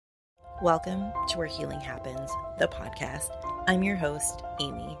Welcome to Where Healing Happens, the podcast. I'm your host,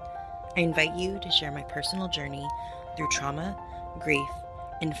 Amy. I invite you to share my personal journey through trauma, grief,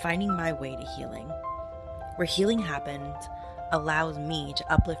 and finding my way to healing. Where Healing Happens allows me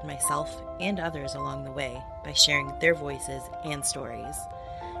to uplift myself and others along the way by sharing their voices and stories.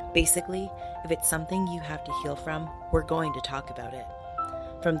 Basically, if it's something you have to heal from, we're going to talk about it.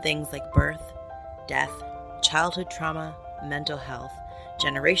 From things like birth, death, childhood trauma, mental health,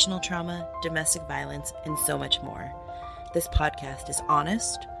 generational trauma, domestic violence, and so much more. This podcast is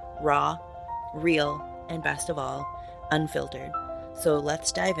honest, raw, real, and best of all, unfiltered. So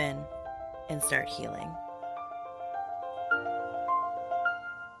let's dive in and start healing.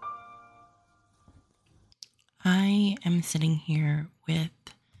 I am sitting here with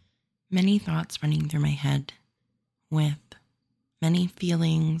many thoughts running through my head, with many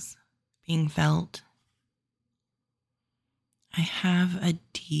feelings being felt. I have a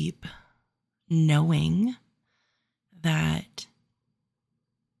deep knowing that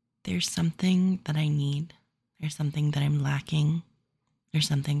there's something that I need. There's something that I'm lacking. There's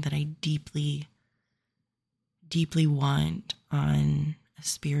something that I deeply, deeply want on a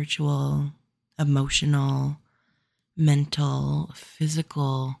spiritual, emotional, mental,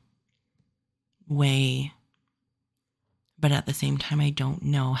 physical way. But at the same time, I don't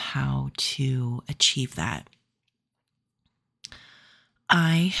know how to achieve that.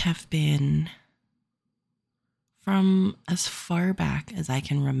 I have been, from as far back as I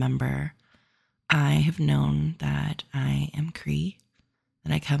can remember, I have known that I am Cree,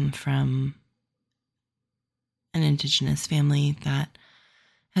 that I come from an Indigenous family that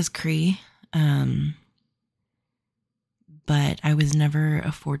has Cree, but I was never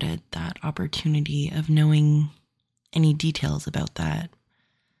afforded that opportunity of knowing any details about that.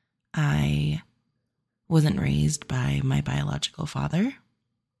 I wasn't raised by my biological father.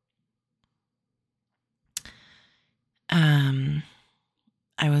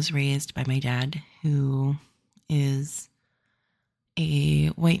 I was raised by my dad, who is a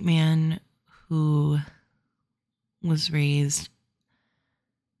white man who was raised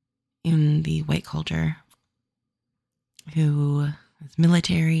in the white culture, who is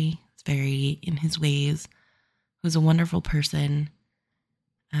military, is very in his ways, who's a wonderful person.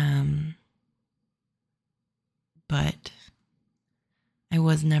 But I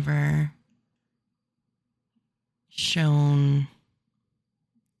was never shown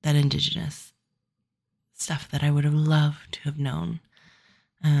that Indigenous stuff that I would have loved to have known.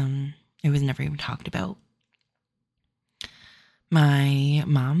 It was never even talked about. My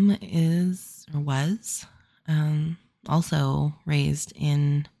mom was also raised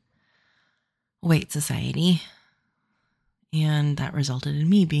in white society, and that resulted in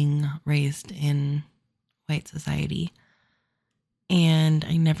me being raised in white society. And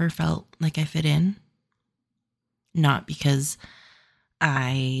I never felt like I fit in. Not because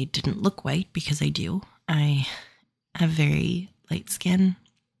I didn't look white, because I do. I have very light skin,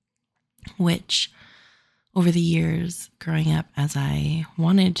 which over the years growing up, as I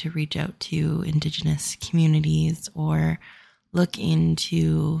wanted to reach out to Indigenous communities or look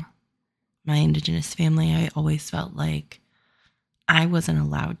into my Indigenous family, I always felt like I wasn't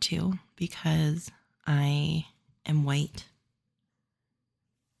allowed to because I am white.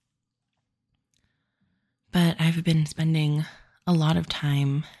 But I've been spending a lot of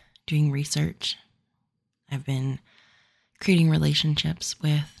time doing research. I've been creating relationships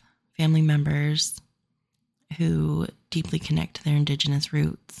with family members who deeply connect to their Indigenous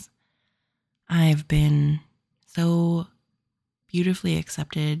roots. I've been so beautifully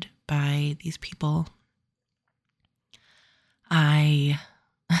accepted by these people. I've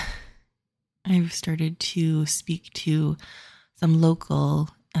started to speak to some local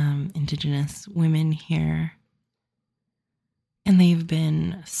Indigenous women here, and they've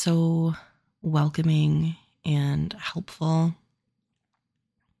been so welcoming and helpful.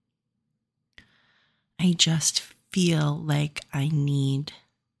 I just feel like I need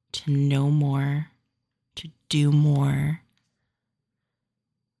to know more, to do more.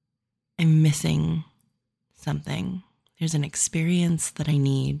 I'm missing something. There's an experience that I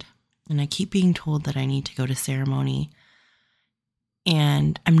need, and I keep being told that I need to go to ceremony.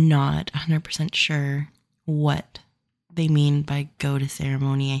 And I'm not 100% sure what they mean by go to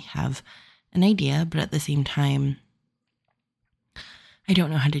ceremony. I have an idea, but at the same time, I don't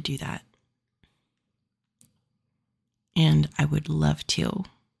know how to do that. And I would love to.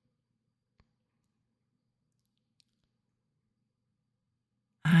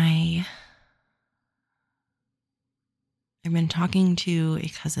 I've been talking to a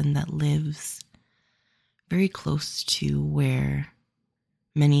cousin that lives very close to where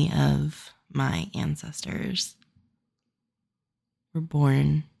many of my ancestors were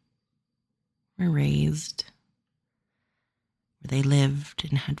born, were raised, where they lived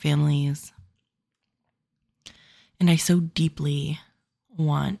and had families. And I so deeply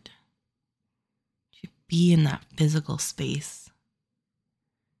want to be in that physical space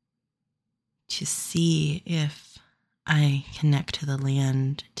to see if I connect to the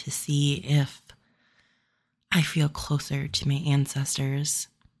land, to see if I feel closer to my ancestors.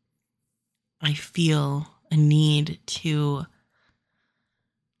 I feel a need to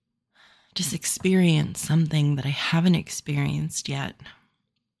just experience something that I haven't experienced yet.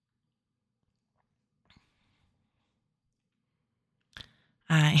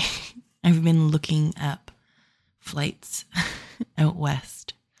 I've been looking up flights out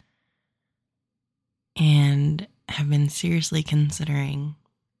west and have been seriously considering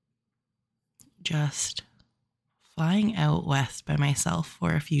just flying out west by myself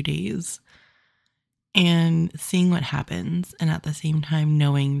for a few days and seeing what happens, and at the same time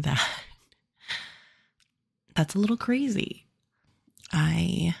knowing that that's a little crazy.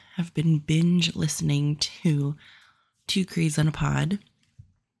 I have been binge listening to Two Crees on a Pod,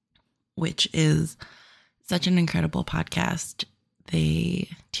 which is such an incredible podcast.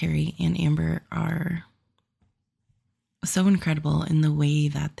 Terry and Amber, are so incredible in the way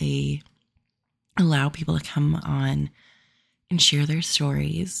that they allow people to come on and share their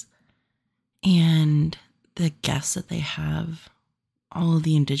stories, and the guests that they have, all of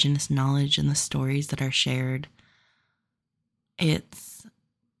the Indigenous knowledge and the stories that are shared. It's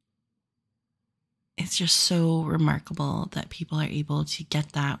just so remarkable that people are able to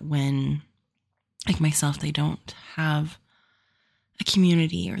get that when, like myself, they don't have a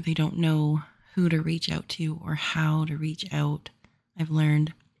community or they don't know who to reach out to or how to reach out. I've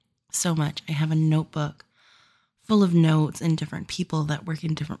learned so much. I have a notebook full of notes and different people that work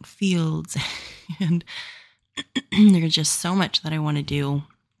in different fields, and there's just so much that I want to do.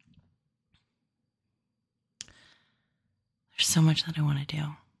 There's so much that I want to do.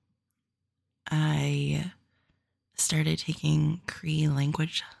 I started taking Cree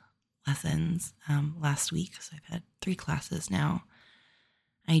language lessons last week, so I've had 3 classes now.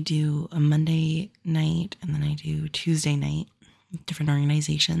 I do a Monday night and then I do Tuesday night with different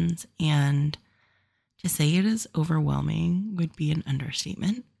organizations, and to say it is overwhelming would be an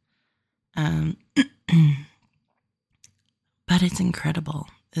understatement. But it's incredible.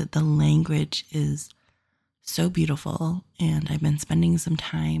 The language is so beautiful, and I've been spending some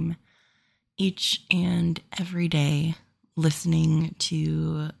time each and every day listening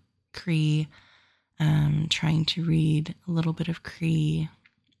to Cree, trying to read a little bit of Cree,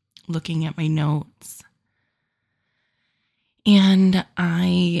 looking at my notes. And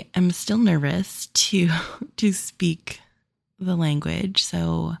I am still nervous to speak the language.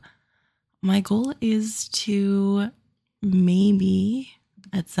 So my goal is to maybe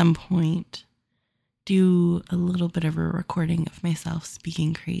at some point do a little bit of a recording of myself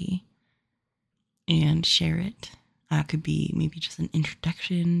speaking Cree and share it. Could be maybe just an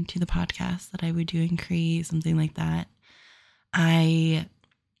introduction to the podcast that I would do in Cree, something like that. I've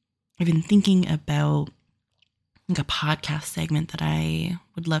been thinking about like a podcast segment that I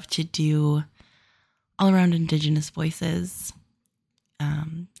would love to do all around Indigenous voices,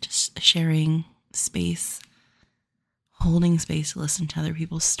 just sharing space, holding space to listen to other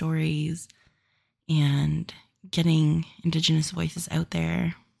people's stories, and getting Indigenous voices out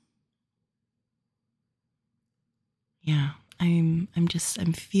there. Yeah, I'm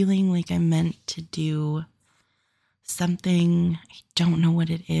feeling like I'm meant to do something. I don't know what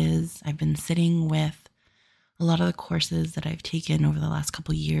it is. I've been sitting with a lot of the courses that I've taken over the last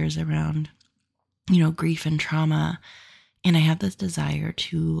couple years around, grief and trauma. And I have this desire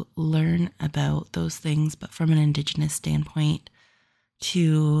to learn about those things, but from an Indigenous standpoint,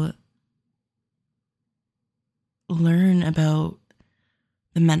 to learn about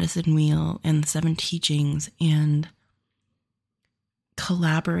the medicine wheel and the 7 teachings and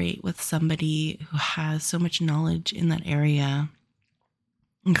collaborate with somebody who has so much knowledge in that area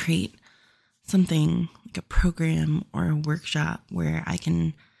and create something like a program or a workshop where I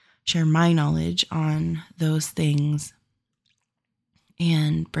can share my knowledge on those things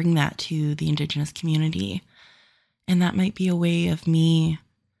and bring that to the Indigenous community. And that might be a way of me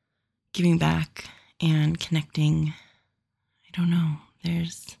giving back and connecting. I don't know.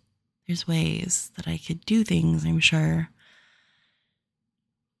 There's ways that I could do things, I'm sure.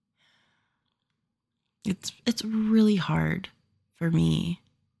 It's really hard for me.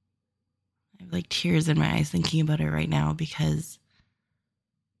 I have like tears in my eyes thinking about it right now, because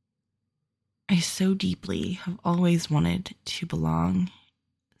I so deeply have always wanted to belong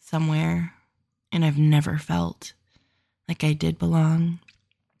somewhere, and I've never felt like I did belong.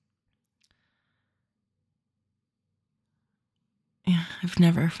 Yeah, I've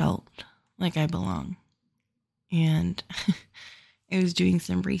never felt like I belong. And I was doing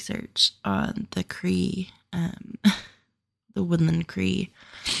some research on the Cree, the Woodland Cree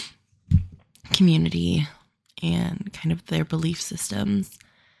community and kind of their belief systems.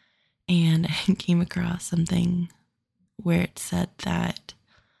 And I came across something where it said that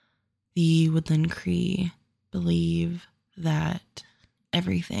the Woodland Cree believe that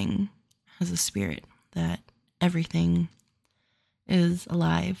everything has a spirit, that everything is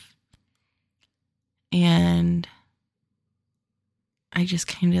alive. And I just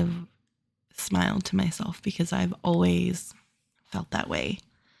kind of smiled to myself because I've always felt that way.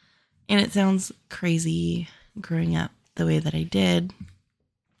 And it sounds crazy growing up the way that I did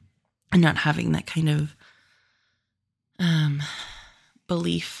and not having that kind of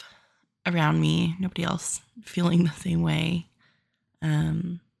belief around me, nobody else feeling the same way.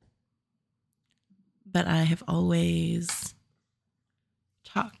 But I have always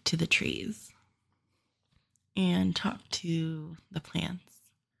talked to the trees and talked to the plants.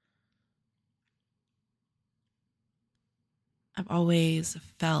 I've always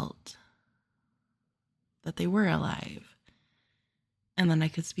felt that they were alive and that I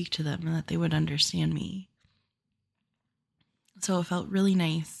could speak to them and that they would understand me. So it felt really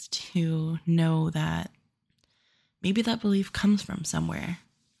nice to know that maybe that belief comes from somewhere.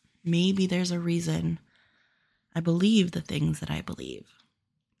 Maybe there's a reason I believe the things that I believe.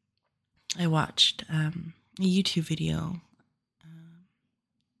 I watched a YouTube video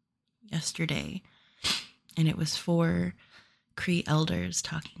yesterday, and it was 4 Cree elders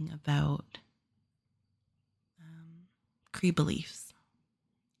talking about Cree beliefs.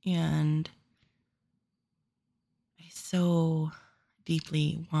 And I so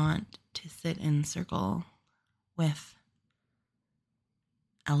deeply want to sit in circle with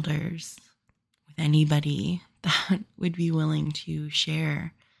elders, with anybody that would be willing to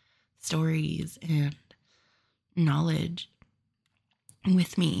share stories and knowledge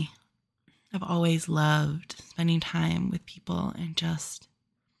with me. I've always loved spending time with people and just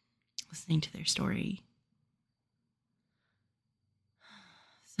listening to their story.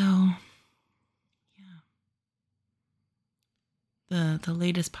 So, yeah. The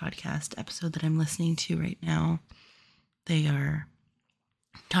latest podcast episode that I'm listening to right now, they are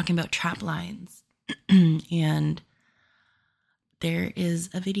talking about trap lines. And there is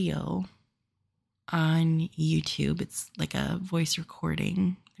a video on YouTube. It's like a voice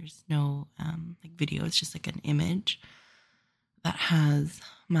recording. There's no like video. It's just like an image that has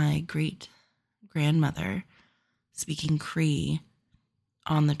my great grandmother speaking Cree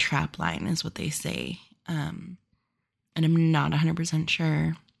on the trap line, is what they say. And I'm not 100%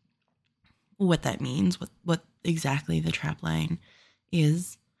 sure what that means, what exactly the trap line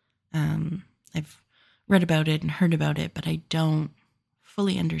is. I've read about it and heard about it, but I don't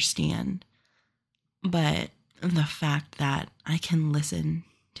fully understand. But the fact that I can listen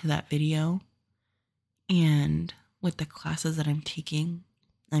to that video, and with the classes that I'm taking,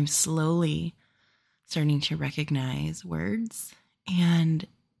 I'm slowly starting to recognize words, and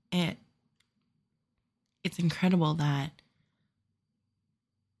it's incredible that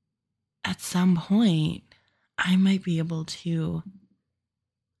at some point I might be able to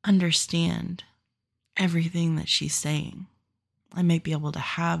understand everything that she's saying. I might be able to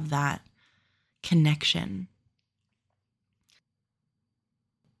have that connection.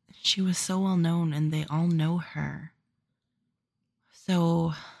 She was so well known and they all know her.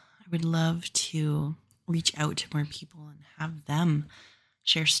 So I would love to reach out to more people and have them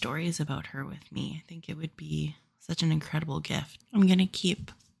share stories about her with me. I think it would be such an incredible gift. I'm going to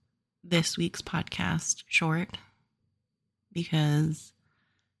keep this week's podcast short because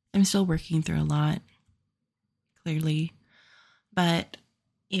I'm still working through a lot, clearly. But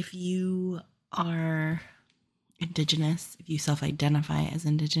if you are Indigenous, if you self-identify as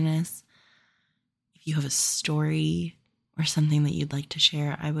Indigenous, if you have a story or something that you'd like to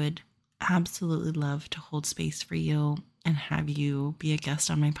share, I would absolutely love to hold space for you and have you be a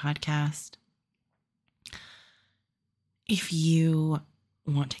guest on my podcast. If you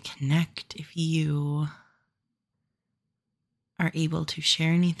want to connect, if you are able to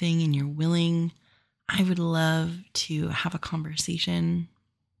share anything and you're willing, I would love to have a conversation.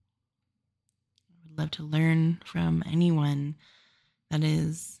 I would love to learn from anyone that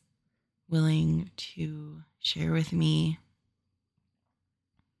is willing to share with me.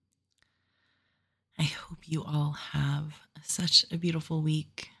 I hope you all have such a beautiful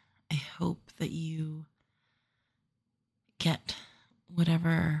week. I hope that you get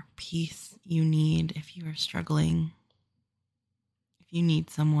whatever peace you need, if you are struggling, if you need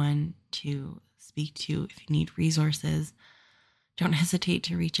someone to speak to, if you need resources, don't hesitate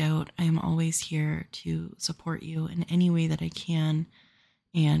to reach out. I am always here to support you in any way that I can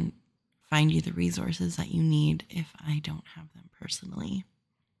and find you the resources that you need if I don't have them personally.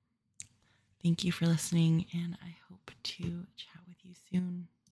 Thank you for listening, and I hope to chat with you soon.